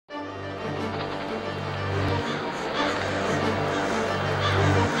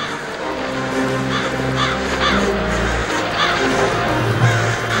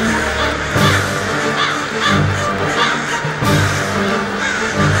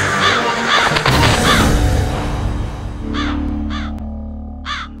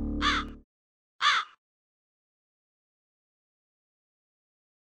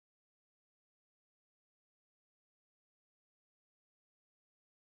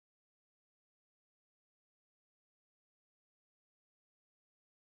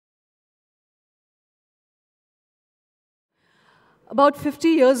About 50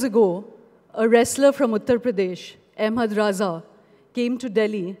 years ago, a wrestler from Uttar Pradesh, Ahmad Raza, came to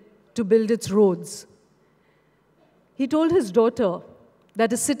Delhi to build its roads. He told his daughter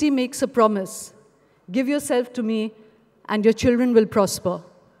that a city makes a promise: give yourself to me and your children will prosper.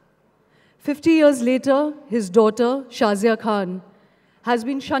 50 years later, his daughter, Shazia Khan, has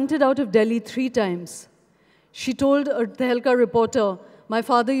been shunted out of Delhi 3 times. She told a Tehelka reporter, "My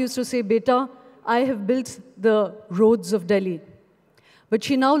father used to say, Beta, I have built the roads of Delhi." But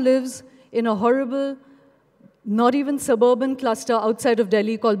she now lives in a horrible, not even suburban cluster outside of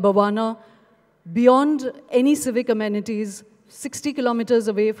Delhi called Bhawana, beyond any civic amenities, 60 kilometers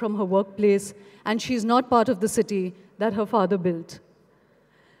away from her workplace, and she's not part of the city that her father built.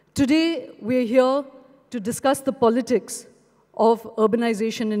 Today, we're here to discuss the politics of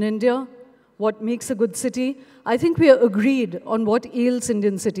urbanization in India, what makes a good city. I think we are agreed on what ails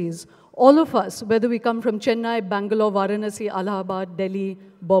Indian cities. All of us, whether we come from Chennai, Bangalore, Varanasi, Allahabad, Delhi,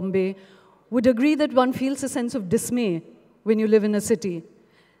 Bombay, would agree that one feels a sense of dismay when you live in a city.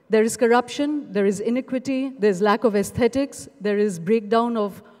 There is corruption, there is inequity, there's lack of aesthetics, there is breakdown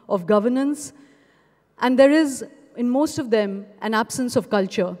of governance, and there is, in most of them, an absence of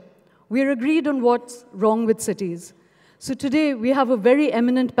culture. We are agreed on what's wrong with cities. So today, we have a very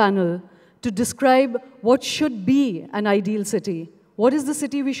eminent panel to describe what should be an ideal city. What is the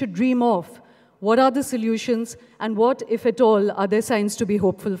city we should dream of? What are the solutions? And what, if at all, are there signs to be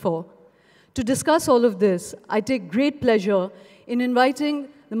hopeful for? To discuss all of this, I take great pleasure in inviting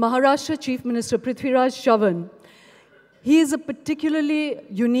the Maharashtra Chief Minister, Prithviraj Chavan. He is a particularly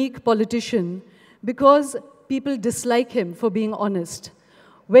unique politician because people dislike him for being honest.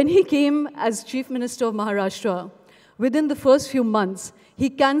 When he came as Chief Minister of Maharashtra, within the first few months, he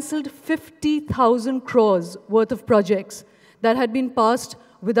cancelled 50,000 crores worth of projects that had been passed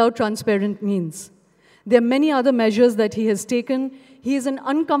without transparent means. There are many other measures that he has taken. He is an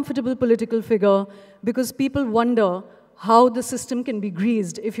uncomfortable political figure because people wonder how the system can be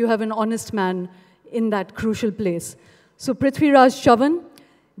greased if you have an honest man in that crucial place. So Prithviraj Chavan,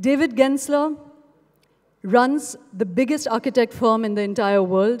 David Gensler runs the biggest architect firm in the entire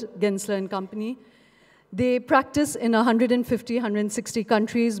world, Gensler and Company. They practice in 150, 160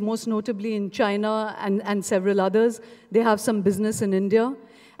 countries, most notably in China and several others. They have some business in India.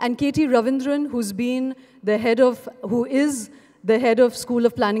 And Ravindran, who is the head of School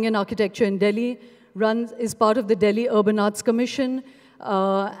of Planning and Architecture in Delhi, is part of the Delhi Urban Arts Commission,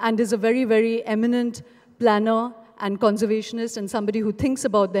 and is a very, very eminent planner and conservationist and somebody who thinks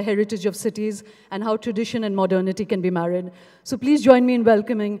about the heritage of cities and how tradition and modernity can be married. So please join me in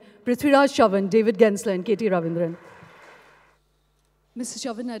welcoming Prithviraj Chavan, David Gensler, and Ravindran. Mr.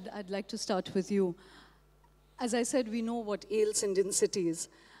 Chavan, I'd like to start with you. As I said, we know what ails Indian cities.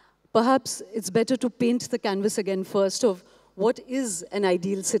 Perhaps it's better to paint the canvas again first of what is an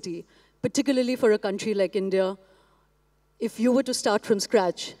ideal city, particularly for a country like India. If you were to start from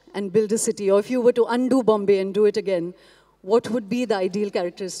scratch and build a city, or if you were to undo Bombay and do it again, what would be the ideal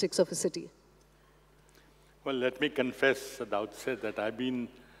characteristics of a city? Well, let me confess at the outset that I've been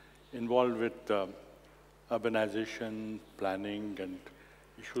involved with urbanization, planning, and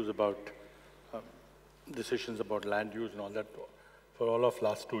issues about decisions about land use and all that for all of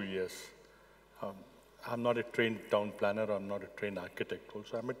last 2 years. I'm not a trained town planner, I'm not a trained architect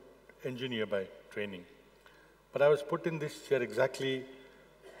also. I'm an engineer by training. But I was put in this chair exactly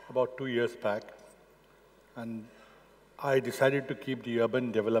about 2 years back, and I decided to keep the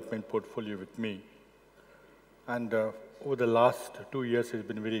urban development portfolio with me. And over the last 2 years, it's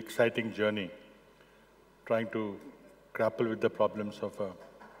been a very exciting journey, trying to grapple with the problems of a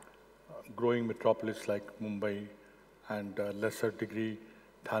growing metropolis like Mumbai and lesser degree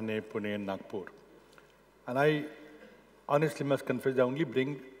Thane, Pune, and Nagpur. And I honestly must confess, I only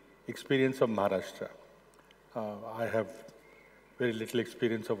bring experience of Maharashtra. I have very little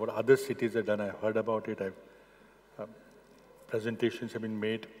experience of what other cities have done. I've heard about it. Presentations have been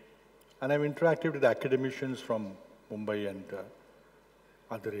made. And I've interacted with academicians from Mumbai and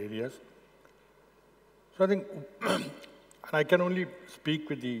other areas. So I think, and I can only speak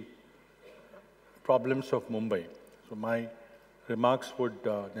with the problems of Mumbai. So my remarks would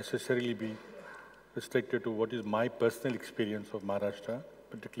necessarily be restricted to what is my personal experience of Maharashtra,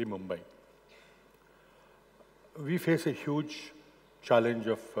 particularly Mumbai. We face a huge challenge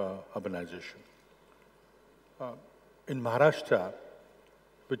of urbanization. In Maharashtra,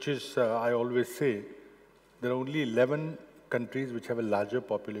 which is, I always say, there are only 11 countries which have a larger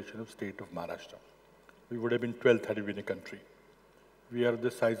population of state of Maharashtra. We would have been 12th had we been a country. We are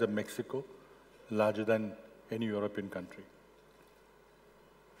the size of Mexico, larger than any European country.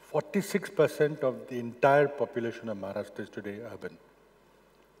 46% of the entire population of Maharashtra is today urban.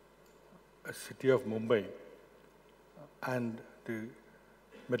 A city of Mumbai and the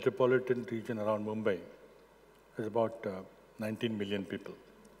metropolitan region around Mumbai is about 19 million people.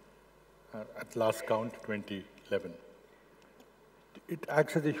 At last count, 2011. It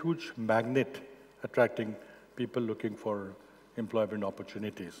acts as a huge magnet attracting people looking for employment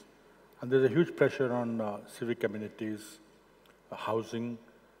opportunities. And there's a huge pressure on civic amenities, housing,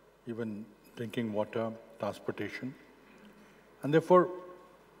 even drinking water, transportation. And therefore,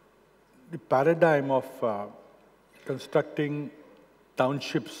 the paradigm of constructing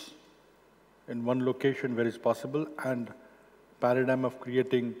townships in one location where it's possible and paradigm of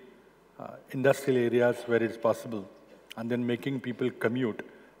creating industrial areas where it's possible and then making people commute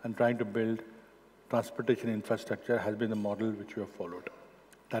and trying to build transportation infrastructure has been the model which we have followed.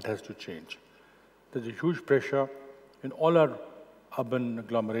 That has to change. There's a huge pressure in all our urban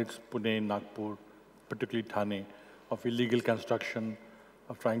agglomerates, Pune, Nagpur, particularly Thane, of illegal construction,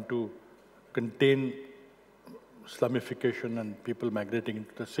 of trying to contain slumification and people migrating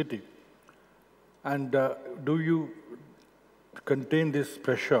into the city. And do you contain this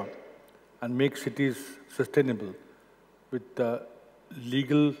pressure and make cities sustainable with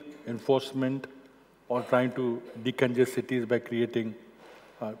legal enforcement or trying to decongest cities by creating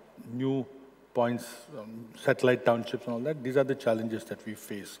new points, satellite townships and all that? These are the challenges that we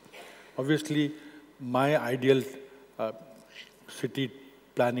face. Obviously, my ideal city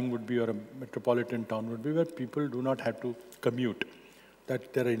planning would be, or a metropolitan town would be, where people do not have to commute,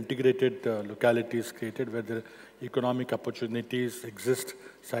 that there are integrated localities created where the economic opportunities exist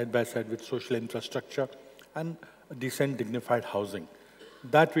side by side with social infrastructure and decent, dignified housing.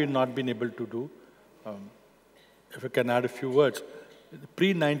 That we've not been able to do. If I can add a few words,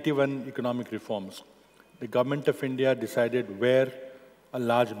 pre-91 economic reforms, the government of India decided where a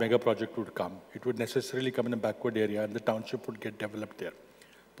large mega project would come. It would necessarily come in a backward area and the township would get developed there.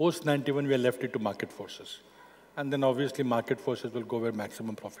 Post-91, we are left it to market forces. And then obviously market forces will go where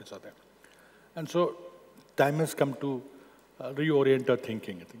maximum profits are there. And so time has come to reorient our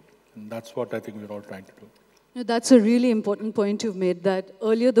thinking, I think. And that's what I think we're all trying to do. No, that's a really important point you've made, that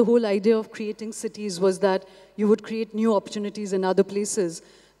earlier the whole idea of creating cities was that you would create new opportunities in other places.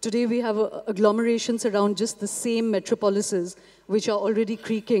 Today we have agglomerations around just the same metropolises, which are already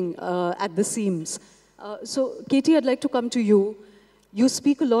creaking at the seams. So Katie, I'd like to come to you. You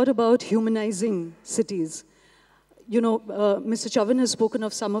speak a lot about humanizing cities. You know, Mr. Chavan has spoken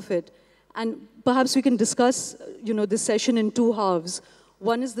of some of it. And perhaps we can discuss, this session in two halves.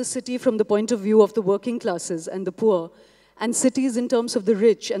 One is the city from the point of view of the working classes and the poor, and cities in terms of the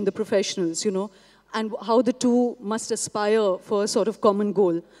rich and the professionals, and how the two must aspire for a sort of common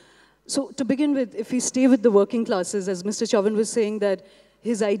goal. So to begin with, if we stay with the working classes, as Mr. Chavan was saying, that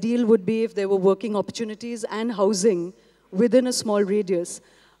his ideal would be if there were working opportunities and housing within a small radius.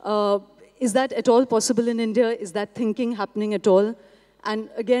 Is that at all possible in India? Is that thinking happening at all?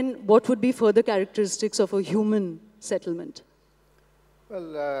 And again, what would be further characteristics of a human settlement?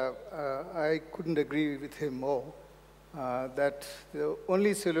 Well, I couldn't agree with him more, that the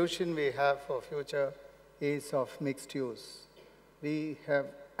only solution we have for future is of mixed use. We have,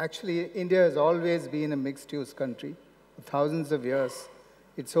 actually, India has always been a mixed use country for thousands of years.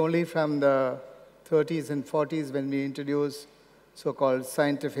 It's only from the 30s and 40s when we introduced so-called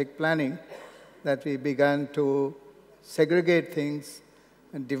scientific planning that we began to segregate things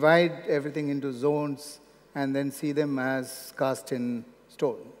and divide everything into zones and then see them as cast in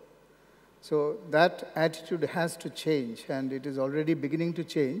stone. So that attitude has to change, and it is already beginning to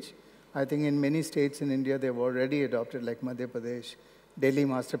change. I think in many states in India, they've already adopted, like Madhya Pradesh. Delhi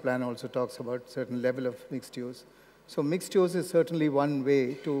Master Plan also talks about certain level of mixed use. So mixed use is certainly one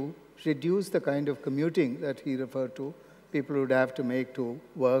way to reduce the kind of commuting that he referred to, people would have to make to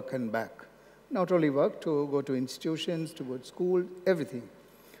work and back. Not only work, to go to institutions, to go to school, everything.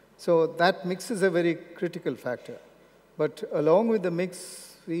 So that mix is a very critical factor. But along with the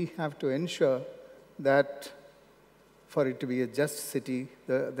mix, we have to ensure that for it to be a just city,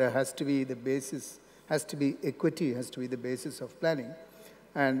 there has to be the basis, has to be equity, has to be the basis of planning.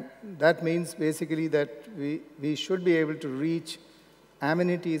 And that means basically that we should be able to reach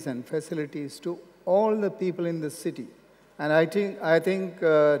amenities and facilities to all the people in the city. And I think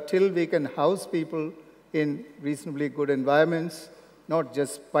till we can house people in reasonably good environments, not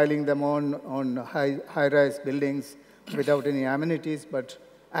just piling them on high-rise buildings without any amenities, but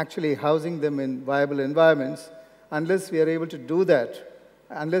actually housing them in viable environments, unless we are able to do that,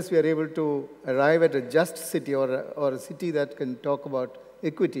 unless we are able to arrive at a just city or a city that can talk about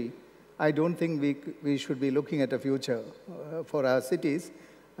equity, I don't think we should be looking at a future for our cities.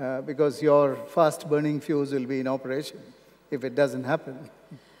 because your fast-burning fuse will be in operation if it doesn't happen.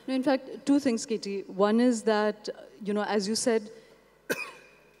 No, in fact, two things, Katie. One is that, as you said,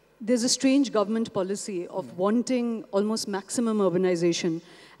 there's a strange government policy of wanting almost maximum urbanization.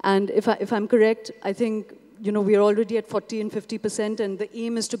 And if I'm correct, I think, we're already at 40 and 50%, and the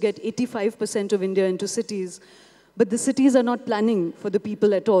aim is to get 85% of India into cities. But the cities are not planning for the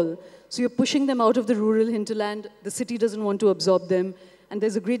people at all. So you're pushing them out of the rural hinterland. The city doesn't want to absorb them. And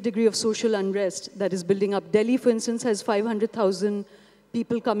there's a great degree of social unrest that is building up. Delhi, for instance, has 500,000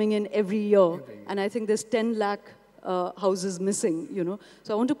 people coming in every year. And I think there's 10 lakh houses missing,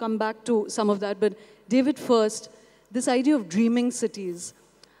 So I want to come back to some of that. But David, first, this idea of dreaming cities,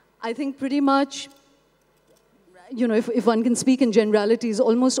 I think pretty much, if one can speak in generalities,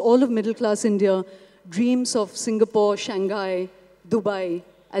 almost all of middle-class India dreams of Singapore, Shanghai, Dubai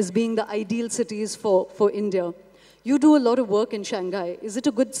as being the ideal cities for India. You do a lot of work in Shanghai. Is it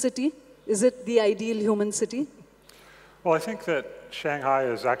a good city? Is it the ideal human city? Well, I think that Shanghai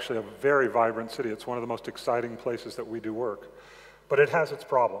is actually a very vibrant city. It's one of the most exciting places that we do work. But it has its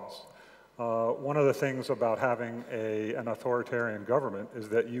problems. One of the things about having an authoritarian government is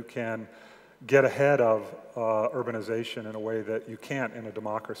that you can get ahead of urbanization in a way that you can't in a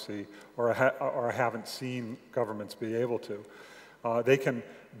democracy, or I haven't seen governments be able to. They can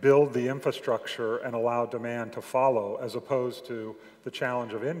build the infrastructure and allow demand to follow, as opposed to the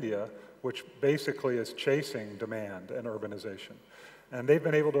challenge of India, which basically is chasing demand and urbanization. And they've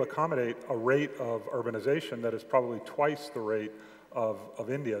been able to accommodate a rate of urbanization that is probably twice the rate of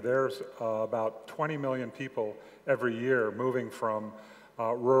India. There's about 20 million people every year moving from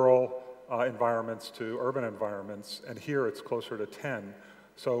rural environments to urban environments, and here it's closer to 10.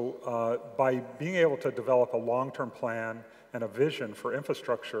 So by being able to develop a long-term plan and a vision for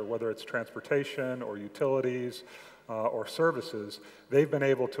infrastructure, whether it's transportation or utilities or services, they've been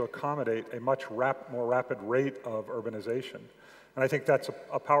able to accommodate a much more rapid rate of urbanization. And I think that's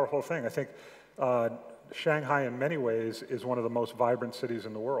a powerful thing. I think Shanghai, in many ways, is one of the most vibrant cities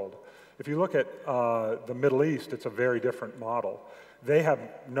in the world. If you look at the Middle East, it's a very different model. They have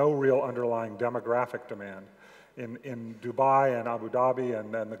no real underlying demographic demand. In Dubai and Abu Dhabi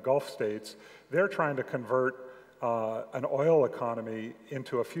and the Gulf states, they're trying to convert an oil economy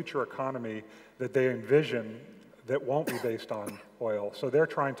into a future economy that they envision that won't be based on oil. So they're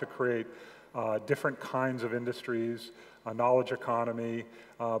trying to create different kinds of industries, a knowledge economy,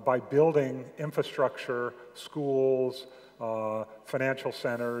 by building infrastructure, schools, financial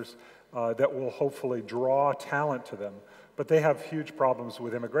centers that will hopefully draw talent to them. But they have huge problems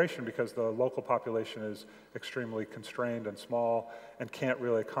with immigration because the local population is extremely constrained and small and can't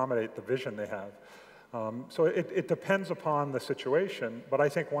really accommodate the vision they have. So it depends upon the situation, but I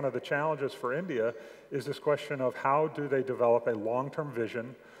think one of the challenges for India is this question of how do they develop a long-term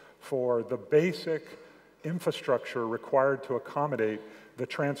vision for the basic infrastructure required to accommodate the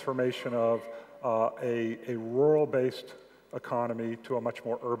transformation of a rural-based economy to a much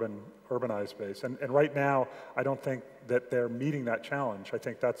more urbanized base. And right now, I don't think that they're meeting that challenge. I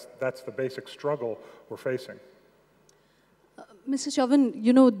think that's the basic struggle we're facing. Mr. Chavan,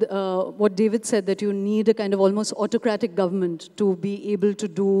 what David said, that you need a kind of almost autocratic government to be able to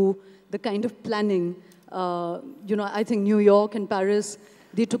do the kind of planning. I think New York and Paris,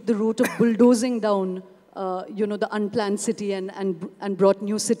 they took the route of bulldozing down, the unplanned city and brought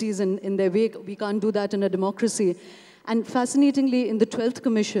new cities in their wake. We can't do that in a democracy. And fascinatingly, in the 12th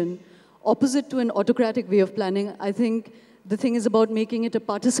Commission, opposite to an autocratic way of planning, I think the thing is about making it a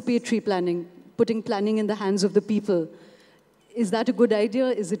participatory planning, putting planning in the hands of the people. Is that a good idea?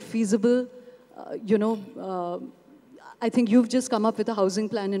 Is it feasible? I think you've just come up with a housing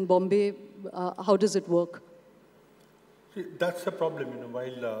plan in Bombay. How does it work? See, that's the problem,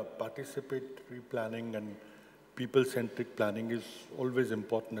 while participatory planning and people-centric planning is always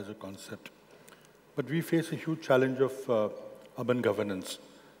important as a concept. But we face a huge challenge of urban governance,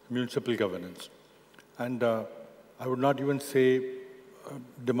 municipal governance. And I would not even say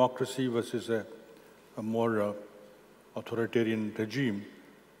democracy versus a more authoritarian regime.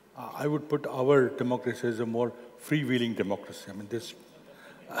 I would put our democracy as a more freewheeling democracy. And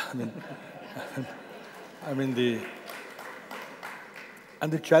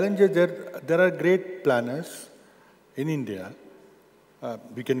the challenge is there are great planners in India.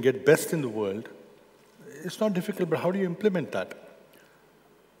 We can get best in the world. It's not difficult, but how do you implement that?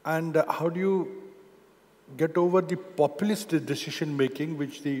 And how do you get over the populist decision-making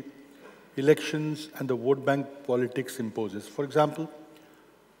which the elections and the vote bank politics imposes? For example,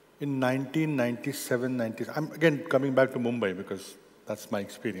 in 1997, I'm again coming back to Mumbai because that's my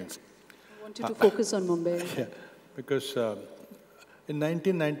experience. I want you to focus on Mumbai. Yeah, because In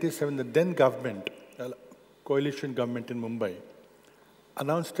 1997, the then government, coalition government in Mumbai,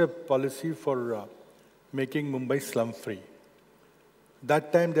 announced a policy for making Mumbai slum-free.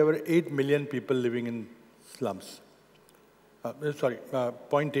 That time, there were 8 million people living in slums.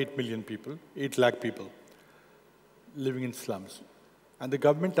 0.8 million people, 8 lakh people living in slums. And the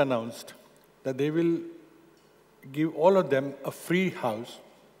government announced that they will give all of them a free house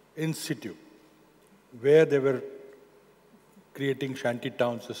in situ, where they were creating shanty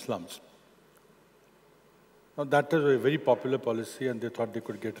towns or slums. Now, that was a very popular policy, and they thought they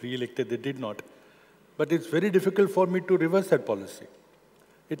could get re-elected. They did not. But it's very difficult for me to reverse that policy.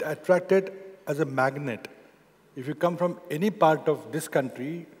 It attracted as a magnet. If you come from any part of this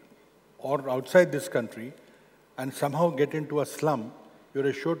country or outside this country and somehow get into a slum, you're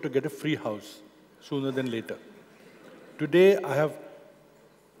assured to get a free house sooner than later. Today, I have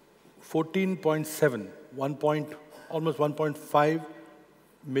 14.7, almost 1.5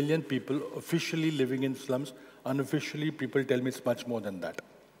 million people officially living in slums. Unofficially, people tell me it's much more than that.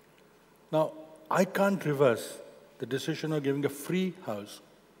 Now, I can't reverse the decision of giving a free house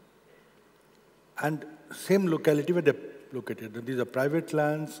and same locality where they're located. These are private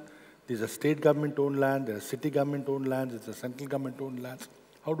lands, these are state government-owned land, there are city government-owned lands, it's a central government-owned lands.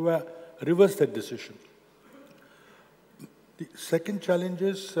 How do I reverse that decision? The second challenge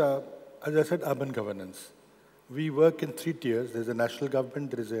is, as I said, urban governance. We work in 3 tiers. There's a national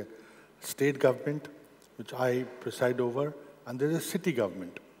government, there is a state government, which I preside over, and there's a city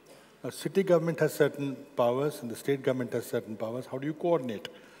government. Now, city government has certain powers, and the state government has certain powers. How do you coordinate?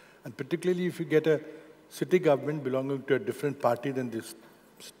 And particularly if you get a city government belonging to a different party than this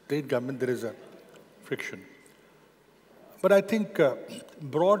state government, there is a friction. But I think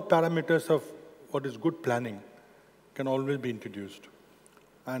broad parameters of what is good planning can always be introduced.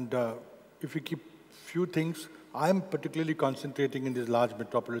 And if we keep few things, I'm particularly concentrating in these large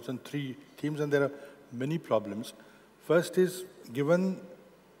metropolises on 3 themes, and there are many problems. First is, given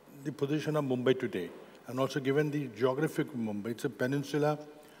the position of Mumbai today, and also given the geography of Mumbai, it's a peninsula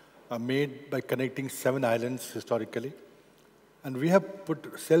made by connecting 7 islands historically. And we have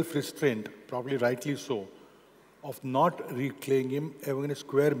put self-restraint, probably rightly so, of not reclaiming even a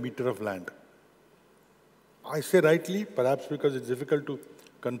square meter of land. I say rightly, perhaps because it's difficult to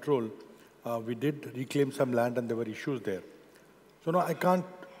control. We did reclaim some land and there were issues there. So no, I can't,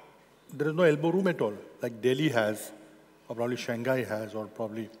 there is no elbow room at all, like Delhi has, or probably Shanghai has, or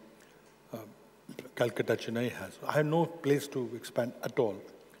probably Calcutta, Chennai has. I have no place to expand at all.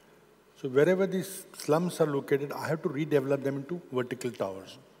 So wherever these slums are located, I have to redevelop them into vertical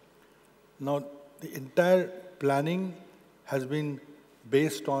towers. Now, the entire planning has been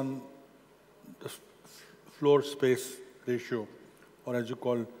based on the floor space ratio, or as you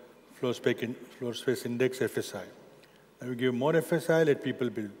call floor space index, FSI. Now you give more FSI, let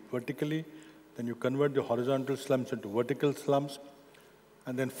people build vertically, then you convert the horizontal slums into vertical slums,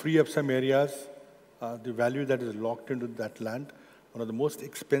 and then free up some areas, the value that is locked into that land. One of the most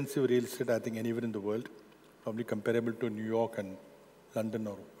expensive real estate, I think, anywhere in the world, probably comparable to New York and London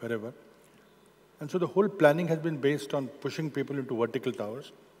or wherever. And so the whole planning has been based on pushing people into vertical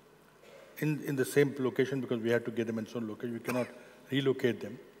towers in the same location, because we had to get them in some location. We cannot relocate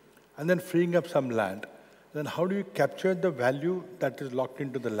them. And then freeing up some land. Then how do you capture the value that is locked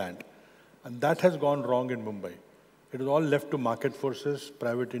into the land? And that has gone wrong in Mumbai. It was all left to market forces,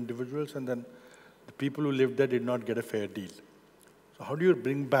 private individuals, and then the people who lived there did not get a fair deal. So how do you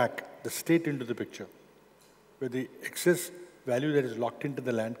bring back the state into the picture, where the excess value that is locked into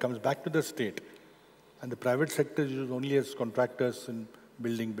the land comes back to the state, and the private sector is used only as contractors in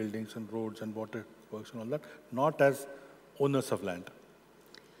building buildings and roads and water works and all that, not as owners of land,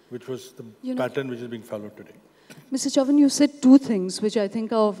 which was the pattern which is being followed today. Mr. Chavan, you said 2 things which I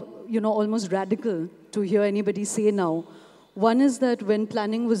think are, almost radical to hear anybody say now. One is that when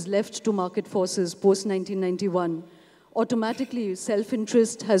planning was left to market forces post-1991, automatically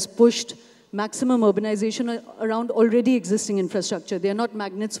self-interest has pushed maximum urbanization around already existing infrastructure. They are not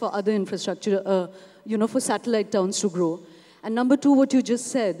magnets for other infrastructure, for satellite towns to grow. And number 2, what you just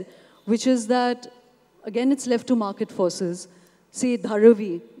said, which is that, again, it's left to market forces. Say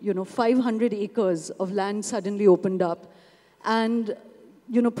Dharavi, 500 acres of land suddenly opened up, and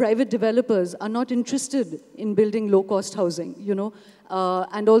private developers are not interested in building low-cost housing,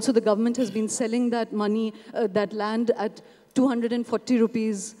 and also the government has been selling that money, that land at 240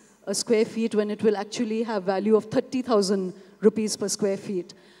 rupees a square feet when it will actually have value of 30,000 rupees per square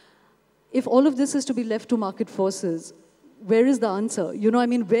feet. If all of this is to be left to market forces, where is the answer?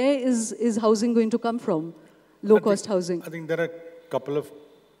 Where is housing going to come from? Low-cost housing. I think there are a couple of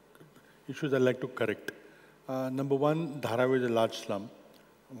issues I'd like to correct. Number one, Dharavi is a large slum,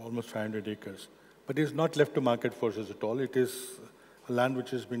 almost 500 acres. But it is not left to market forces at all. It is a land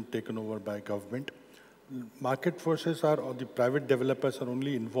which has been taken over by government. Market forces are, or the private developers are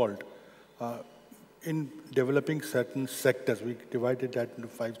only involved in developing certain sectors. We divided that into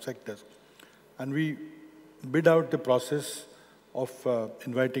 5 sectors. And we bid out the process of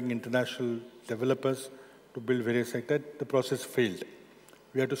inviting international developers to build various sectors. The process failed.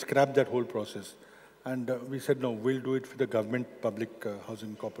 We had to scrap that whole process. And we said, no, we'll do it for the government public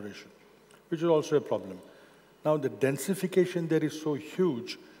housing corporation, which is also a problem. Now, the densification there is so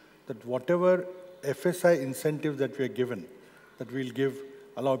huge that whatever FSI incentives that we are given, that we'll give,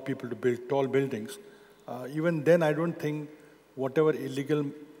 allow people to build tall buildings, even then I don't think whatever illegal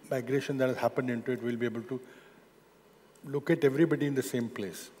migration that has happened into it will be able to locate everybody in the same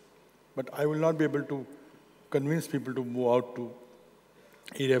place. But I will not be able to convince people to move out to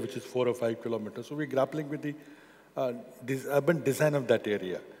area which is 4 or 5 kilometers. So we're grappling with the urban design of that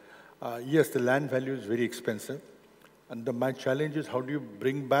area. Yes, the land value is very expensive. And my challenge is how do you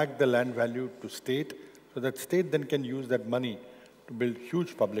bring back the land value to state so that state then can use that money to build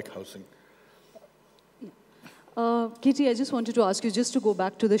huge public housing. Katie, I just wanted to ask you, just to go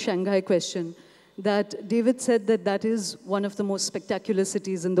back to the Shanghai question, that David said that that is one of the most spectacular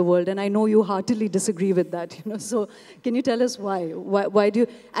cities in the world, and I know you heartily disagree with that. So can you tell us why? Why do you?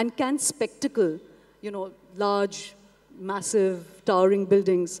 And can spectacle, large, massive, towering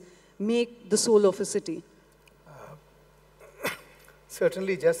buildings, make the soul of a city?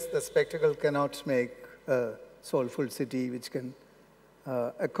 Certainly, just the spectacle cannot make a soulful city which can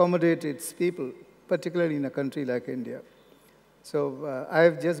accommodate its people, particularly in a country like India. So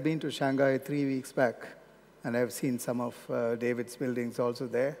I've just been to Shanghai 3 weeks back, and I've seen some of David's buildings also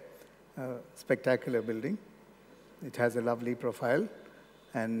there. Spectacular building. It has a lovely profile.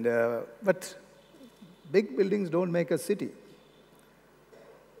 But big buildings don't make a city.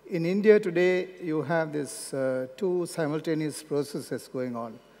 In India today, you have this 2 simultaneous processes going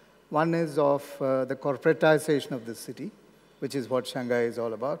on. One is of the corporatization of the city, which is what Shanghai is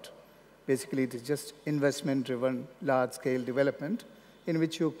all about. Basically, it is just investment-driven, large-scale development in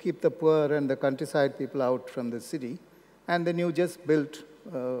which you keep the poor and the countryside people out from the city, and then you just build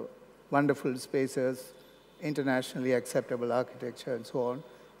wonderful spaces, internationally acceptable architecture, and so on,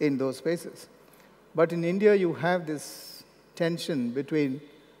 in those spaces. But in India, you have this tension between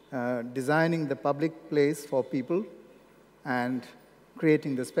designing the public place for people and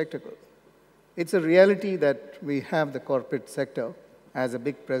creating the spectacle. It's a reality that we have the corporate sector as a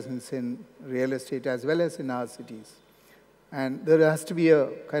big presence in real estate as well as in our cities. And there has to be a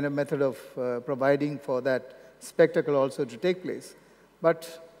kind of method of providing for that spectacle also to take place.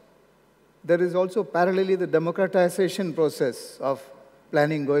 But there is also parallelly the democratization process of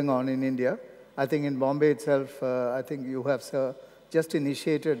planning going on in India. I think in Bombay itself, I think you have just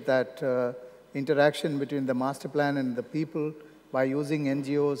initiated that interaction between the master plan and the people by using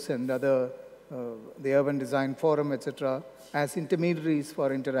NGOs and other, the Urban Design Forum, etc., as intermediaries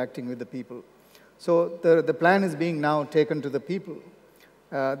for interacting with the people. So the plan is being now taken to the people.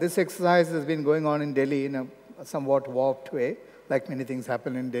 This exercise has been going on in Delhi in a somewhat warped way, like many things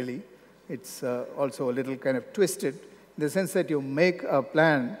happen in Delhi. It's also a little kind of twisted, in the sense that you make a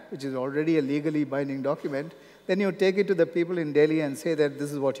plan, which is already a legally binding document, then you take it to the people in Delhi and say that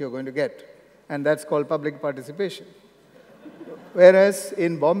this is what you're going to get. And that's called public participation. Whereas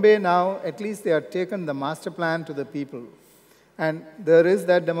in Bombay now, at least they have taken the master plan to the people. And there is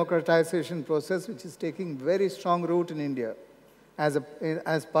that democratization process which is taking very strong root in India as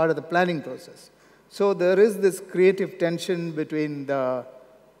part of the planning process. So there is this creative tension between the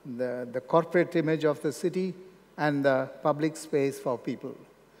corporate image of the city and the public space for people.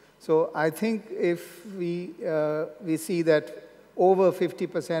 So I think if we see that over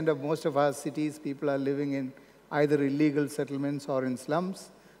 50% of most of our cities, people are living in either illegal settlements or in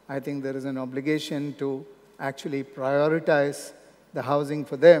slums, I think there is an obligation to actually prioritize the housing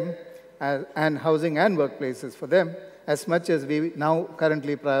for them and housing and workplaces for them as much as we now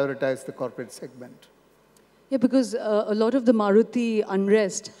currently prioritize the corporate segment. Yeah, because a lot of the Maruti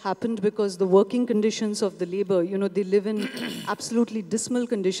unrest happened because the working conditions of the labor, they live in absolutely dismal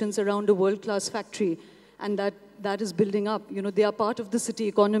conditions around a world-class factory, and that is building up. They are part of the city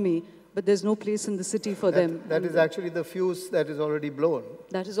economy, but there's no place in the city for them. That is actually the fuse that is already blown.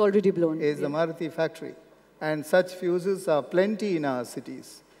 That is already blown. Is the Maruti factory. And such fuses are plenty in our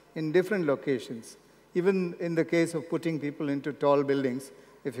cities, in different locations. Even in the case of putting people into tall buildings,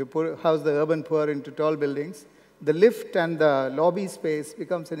 if you house the urban poor into tall buildings, the lift and the lobby space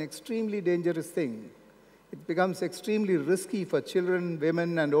becomes an extremely dangerous thing. It becomes extremely risky for children,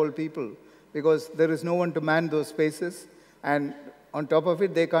 women, and old people because there is no one to man those spaces, and on top of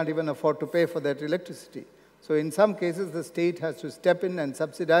it, they can't even afford to pay for that electricity. So in some cases, the state has to step in and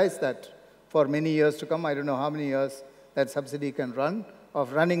subsidize that for many years to come. I don't know how many years that subsidy can run,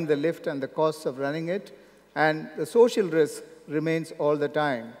 of running the lift and the costs of running it. And the social risk remains all the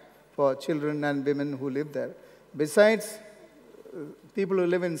time for children and women who live there. Besides, people who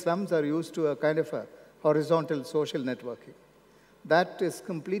live in slums are used to a kind of a horizontal social networking. That is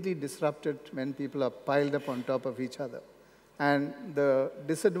completely disrupted when people are piled up on top of each other. And the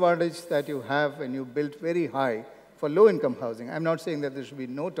disadvantage that you have when you build very high for low-income housing, I'm not saying that there should be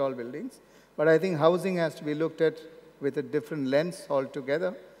no tall buildings, but I think housing has to be looked at with a different lens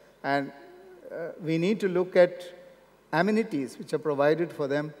altogether. And we need to look at amenities which are provided for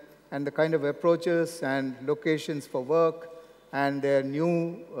them and the kind of approaches and locations for work and their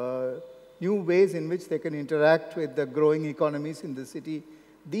new ways in which they can interact with the growing economies in the city.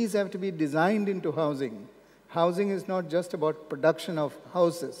 These have to be designed into housing. Housing is not just about production of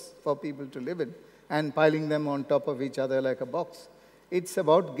houses for people to live in and piling them on top of each other like a box. It's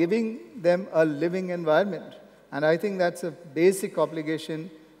about giving them a living environment. And I think that's a basic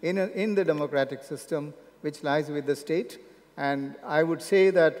obligation in the democratic system, which lies with the state. And I would say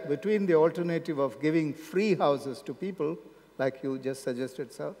that between the alternative of giving free houses to people, like you just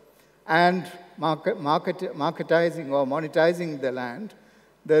suggested, sir, and marketizing or monetizing the land,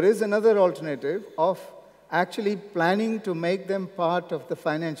 there is another alternative of actually planning to make them part of the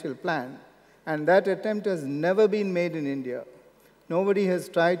financial plan. And that attempt has never been made in India. Nobody has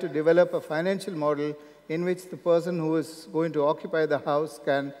tried to develop a financial model in which the person who is going to occupy the house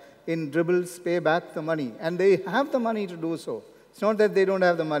can, in dribbles, pay back the money. And they have the money to do so. It's not that they don't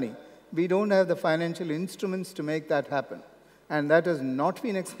have the money. We don't have the financial instruments to make that happen. And that has not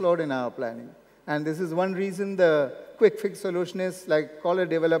been explored in our planning. And this is one reason the quick fix solution is like call a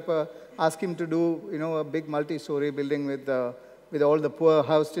developer, ask him to do a big multi-story building with all the poor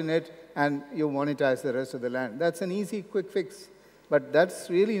housed in it, and you monetize the rest of the land. That's an easy quick fix. But that's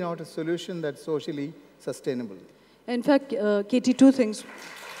really not a solution that's socially sustainable. In fact, Katie, two things.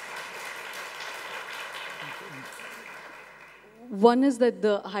 One is that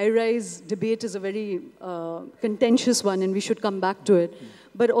the high-rise debate is a very contentious one, and we should come back to it.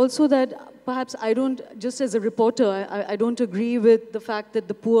 But also that perhaps I don't, just as a reporter, I don't agree with the fact that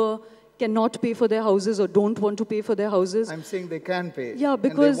the poor cannot pay for their houses or don't want to pay for their houses. I'm saying they can pay, yeah,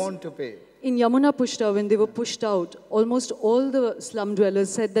 because and they want to pay. In Yamuna Pushta, when they were pushed out, almost all the slum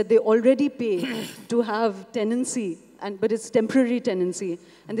dwellers said that they already pay to have tenancy, but it's temporary tenancy.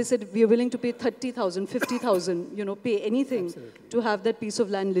 And they said, we are willing to pay 30,000, 50,000, pay anything Absolutely. To have that piece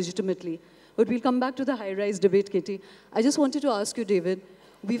of land legitimately. But we'll come back to the high-rise debate, Katie. I just wanted to ask you, David,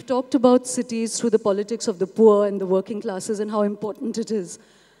 we've talked about cities through the politics of the poor and the working classes and how important it is.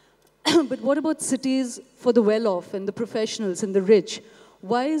 But what about cities for the well-off and the professionals and the rich?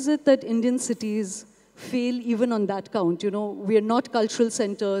 Why is it that Indian cities fail even on that count? We are not cultural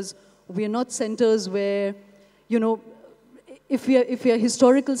centers. We are not centers where, if we are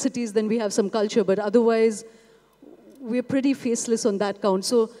historical cities, then we have some culture. But otherwise, we're pretty faceless on that count.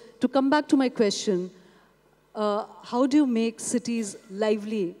 So to come back to my question, how do you make cities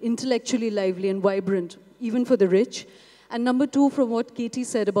lively, intellectually lively and vibrant, even for the rich? And number two, from what Katie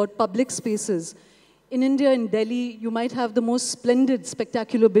said about public spaces, in India, in Delhi, you might have the most splendid,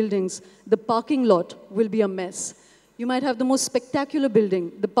 spectacular buildings. The parking lot will be a mess. You might have the most spectacular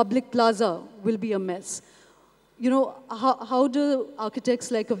building. The public plaza will be a mess. How do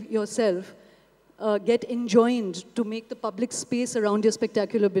architects like yourself get enjoined to make the public space around your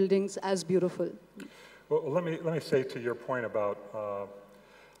spectacular buildings as beautiful? Well, let me say to your point about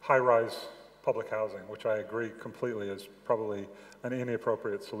high-rise public housing, which I agree completely is probably an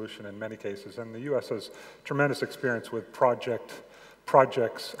inappropriate solution in many cases. And the U.S. has tremendous experience with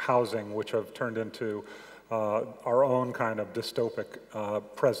projects housing, which have turned into our own kind of dystopic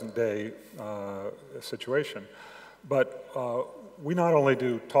present-day situation. But we not only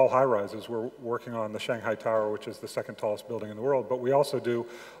do tall high-rises, we're working on the Shanghai Tower, which is the second tallest building in the world, but we also do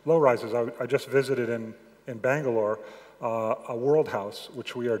low-rises. I just visited in Bangalore a World House,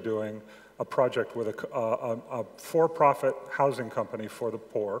 which we are doing a project with a for-profit housing company for the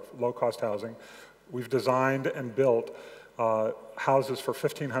poor, low-cost housing. We've designed and built houses for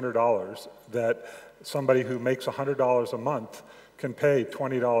 $1,500 that somebody who makes $100 a month can pay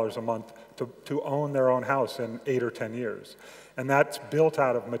 $20 a month to own their own house in 8 or 10 years. And that's built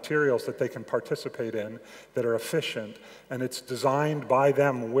out of materials that they can participate in that are efficient, and it's designed by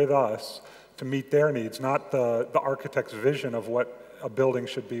them with us to meet their needs, not the architect's vision of what a building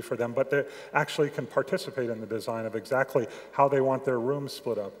should be for them, but they actually can participate in the design of exactly how they want their rooms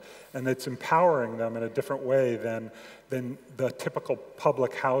split up. And it's empowering them in a different way than the typical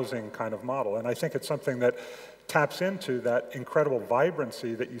public housing kind of model. And I think it's something that taps into that incredible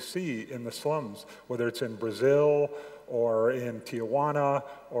vibrancy that you see in the slums, whether it's in Brazil or in Tijuana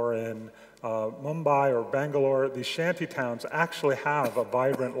or in Mumbai or Bangalore. These shanty towns actually have a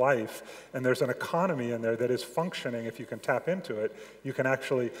vibrant life, and there's an economy in there that is functioning. If you can tap into it, you can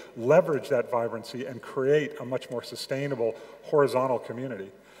actually leverage that vibrancy and create a much more sustainable horizontal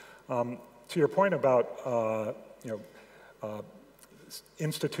community. To your point about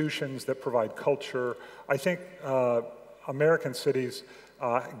institutions that provide culture, I think American cities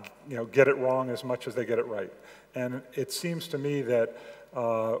get it wrong as much as they get it right. And it seems to me that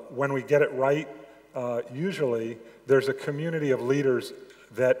when we get it right, usually there's a community of leaders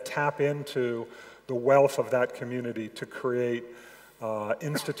that tap into the wealth of that community to create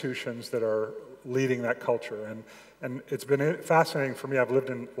institutions that are leading that culture. And it's been fascinating for me. I've lived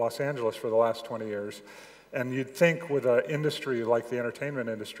in Los Angeles for the last 20 years. And you'd think with an industry like the entertainment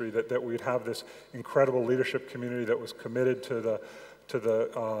industry that we'd have this incredible leadership community that was committed to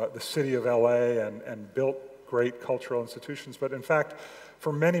the city of LA and built great cultural institutions. But in fact,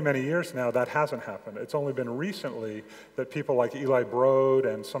 for many, many years now, that hasn't happened. It's only been recently that people like Eli Broad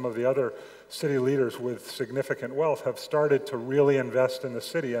and some of the other city leaders with significant wealth have started to really invest in the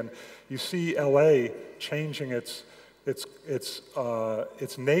city. And you see LA changing its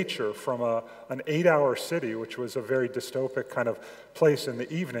nature from an 8-hour city, which was a very dystopic kind of place in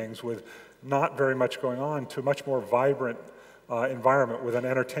the evenings with not very much going on, to a much more vibrant environment with an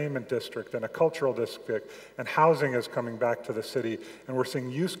entertainment district and a cultural district, and housing is coming back to the city, and we're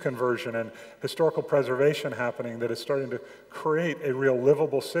seeing use conversion and historical preservation happening that is starting to create a real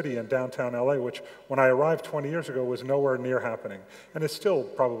livable city in downtown LA, which when I arrived 20 years ago was nowhere near happening, and it's still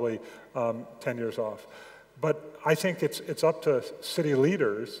probably 10 years off. But I think it's up to city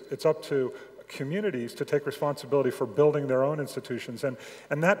leaders, it's up to communities to take responsibility for building their own institutions, and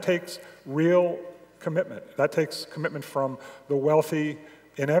that takes real commitment. That takes commitment from the wealthy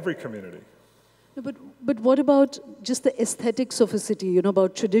in every community. No, but what about just the aesthetics of a city,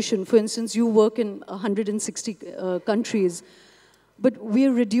 about tradition? For instance, you work in 160 countries, but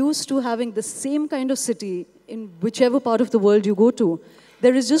we're reduced to having the same kind of city in whichever part of the world you go to.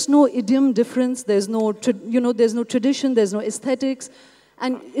 There is just no idiom difference, there's no, there's no tradition, there's no aesthetics,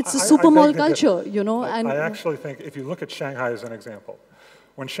 and it's a super mall culture, I actually think, if you look at Shanghai as an example,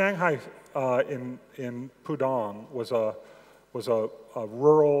 when Shanghai in Pudong was a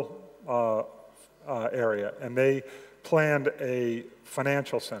rural area, and they planned a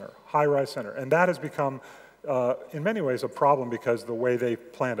financial center, high-rise center, and that has become, in many ways, a problem because the way they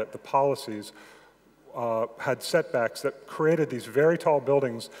planned it, the policies had setbacks that created these very tall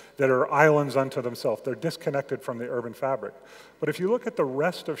buildings that are islands unto themselves. They're disconnected from the urban fabric. But if you look at the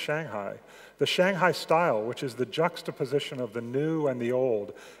rest of Shanghai, the Shanghai style, which is the juxtaposition of the new and the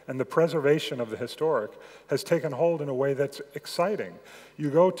old, and the preservation of the historic, has taken hold in a way that's exciting. You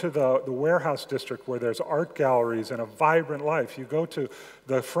go to the warehouse district where there's art galleries and a vibrant life. You go to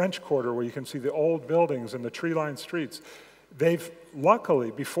the French Quarter where you can see the old buildings and the tree-lined streets. They've,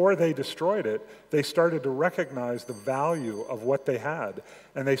 luckily, before they destroyed it, they started to recognize the value of what they had,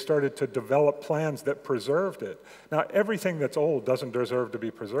 and they started to develop plans that preserved it. Now, everything that's old doesn't deserve to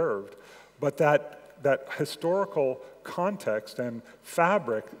be preserved, but that historical context and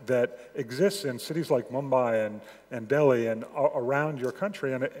fabric that exists in cities like Mumbai and Delhi and around your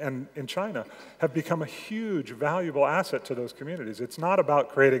country and in China have become a huge, valuable asset to those communities. It's not about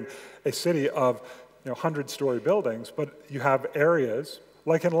creating a city of 100-story buildings, but you have areas,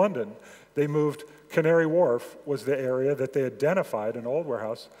 like in London, they moved, Canary Wharf was the area that they identified, an old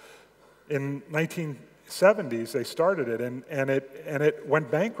warehouse. In 1970s, they started it, and it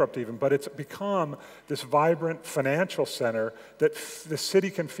went bankrupt even, but it's become this vibrant financial center that the city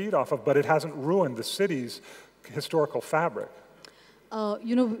can feed off of, but it hasn't ruined the city's historical fabric.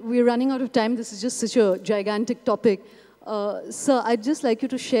 We're running out of time. This is just such a gigantic topic. Sir, I'd just like you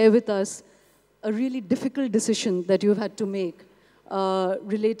to share with us a really difficult decision that you've had to make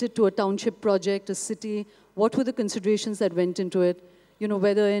related to a township project, a city. What were the considerations that went into it?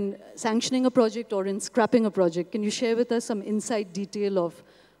 Whether in sanctioning a project or in scrapping a project. Can you share with us some inside detail of,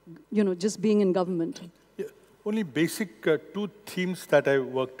 just being in government? Yeah, only basic two themes that I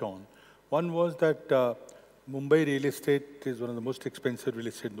worked on. One was that Mumbai real estate is one of the most expensive real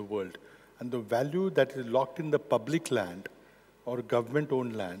estate in the world. And the value that is locked in the public land or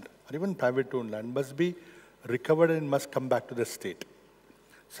government-owned land, or even private-owned land, must be recovered and must come back to the state.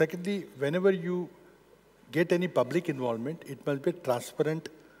 Secondly, whenever you get any public involvement, it must be a transparent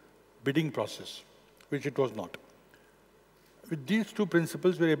bidding process, which it was not. With these two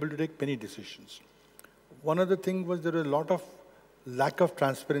principles, we were able to take many decisions. One other thing was there was a lot of lack of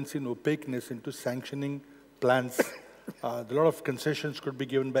transparency and opaqueness into sanctioning plans. A lot of concessions could be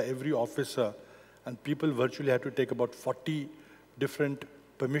given by every officer, and people virtually had to take about 40 different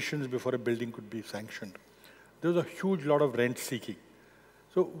permissions before a building could be sanctioned. There was a huge lot of rent seeking.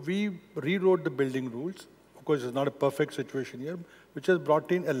 So we rewrote the building rules. Of course, it's not a perfect situation here, which has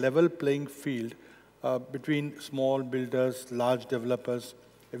brought in a level playing field between small builders, large developers,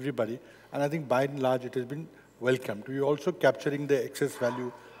 everybody. And I think by and large, it has been welcomed. We're also capturing the excess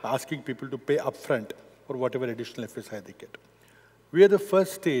value, asking people to pay upfront for whatever additional FSI they get. We are the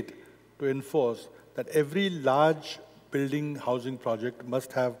first state to enforce that every large building housing project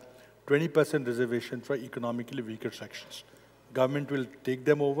must have 20% reservation for economically weaker sections. Government will take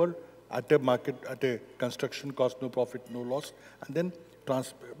them over at a construction cost, no profit, no loss, and then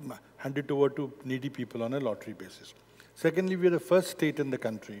hand it over to needy people on a lottery basis. Secondly, we are the first state in the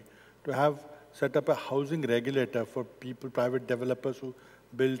country to have set up a housing regulator for people, private developers who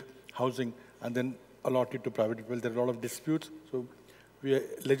build housing and then allot it to private people. There are a lot of disputes, so we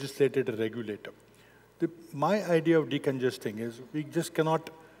legislated a regulator. My idea of decongesting is we just cannot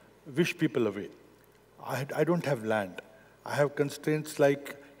wish people away. I don't have land. I have constraints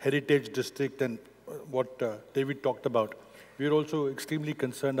like heritage district and what David talked about. We are also extremely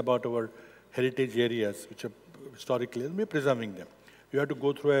concerned about our heritage areas, which are historically, and we're preserving them. You have to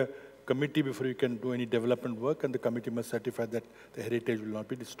go through a committee before you can do any development work, and the committee must certify that the heritage will not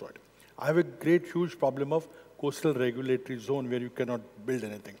be destroyed. I have a huge problem of coastal regulatory zone where you cannot build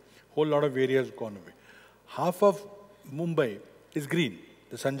anything. Whole lot of areas gone away. Half of Mumbai is green,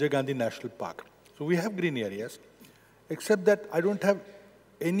 the Sanjay Gandhi National Park. So we have green areas, except that I don't have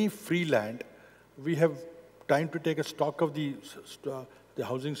any free land. We have time to take a stock of the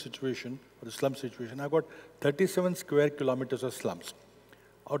housing situation, or the slum situation. I've got 37 square kilometers of slums,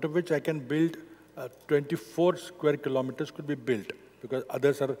 out of which I can build 24 square kilometers could be built, because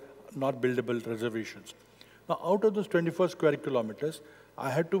others are not buildable reservations. Now, out of those 24 square kilometers, I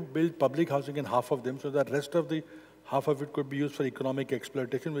had to build public housing in half of them, so that rest of the half of it could be used for economic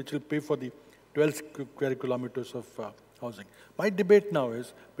exploitation, which will pay for the 12 square kilometers of housing. My debate now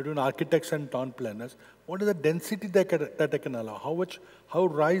is between architects and town planners, what is the density that I can allow?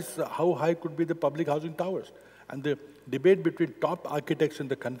 How high could be the public housing towers? And the debate between top architects in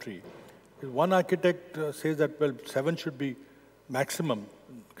the country is one architect says that, well, 7 should be maximum,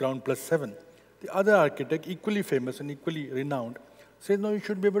 ground plus 7. The other architect, equally famous and equally renowned, says, no, you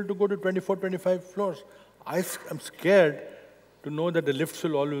should be able to go to 24, 25 floors. I'm scared to know that the lifts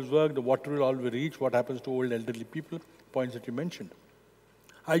will always work, the water will always reach, what happens to old elderly people, points that you mentioned.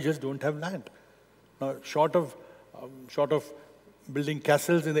 I just don't have land. Now, short of building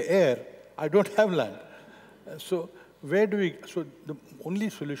castles in the air, I don't have land. So the only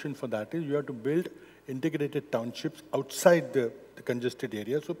solution for that is you have to build integrated townships outside the congested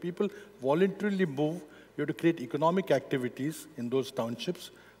area. So people voluntarily move. You have to create economic activities in those townships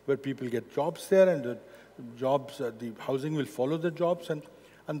where people get jobs there, and the housing will follow the jobs.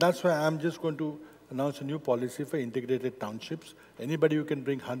 And that's why I'm just going to announce a new policy for integrated townships. Anybody who can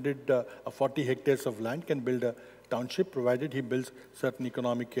bring 40 hectares of land can build a township, provided he builds certain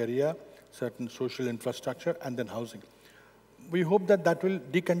economic area, certain social infrastructure, and then housing. We hope that that will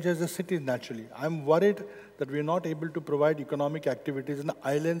decongest the cities naturally. I'm worried that we're not able to provide economic activities in the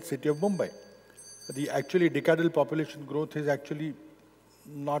island city of Mumbai. The actually decadal population growth is actually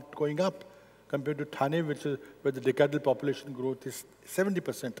not going up compared to Thane, where the decadal population growth is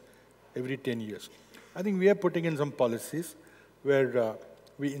 70% every 10 years. I think we are putting in some policies where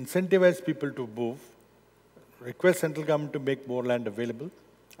we incentivize people to move, request central government to make more land available,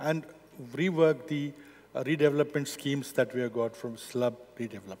 and rework the redevelopment schemes that we have got from slum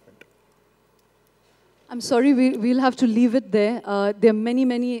redevelopment. I'm sorry, we'll have to leave it there. There are many,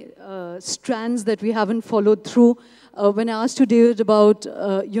 many strands that we haven't followed through. When I asked you, David, about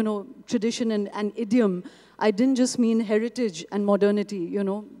tradition and idiom, I didn't just mean heritage and modernity,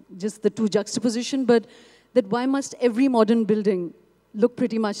 just the two juxtaposition, but that why must every modern building look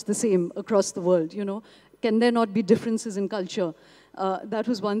pretty much the same across the world, Can there not be differences in culture? That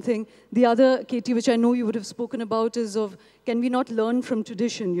was one thing. The other, Katie, which I know you would have spoken about, is of can we not learn from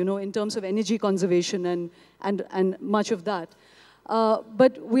tradition, in terms of energy conservation and much of that.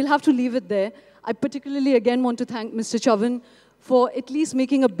 But we'll have to leave it there. I particularly, again, want to thank Mr. Chavan for at least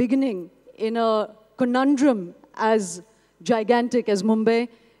making a beginning in a conundrum as gigantic as Mumbai,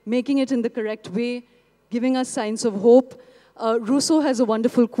 making it in the correct way, giving us signs of hope. Rousseau has a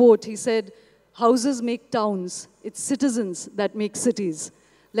wonderful quote. He said, Houses make towns. It's citizens that make cities.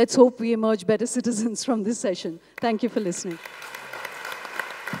 Let's hope we emerge better citizens from this session. Thank you for listening.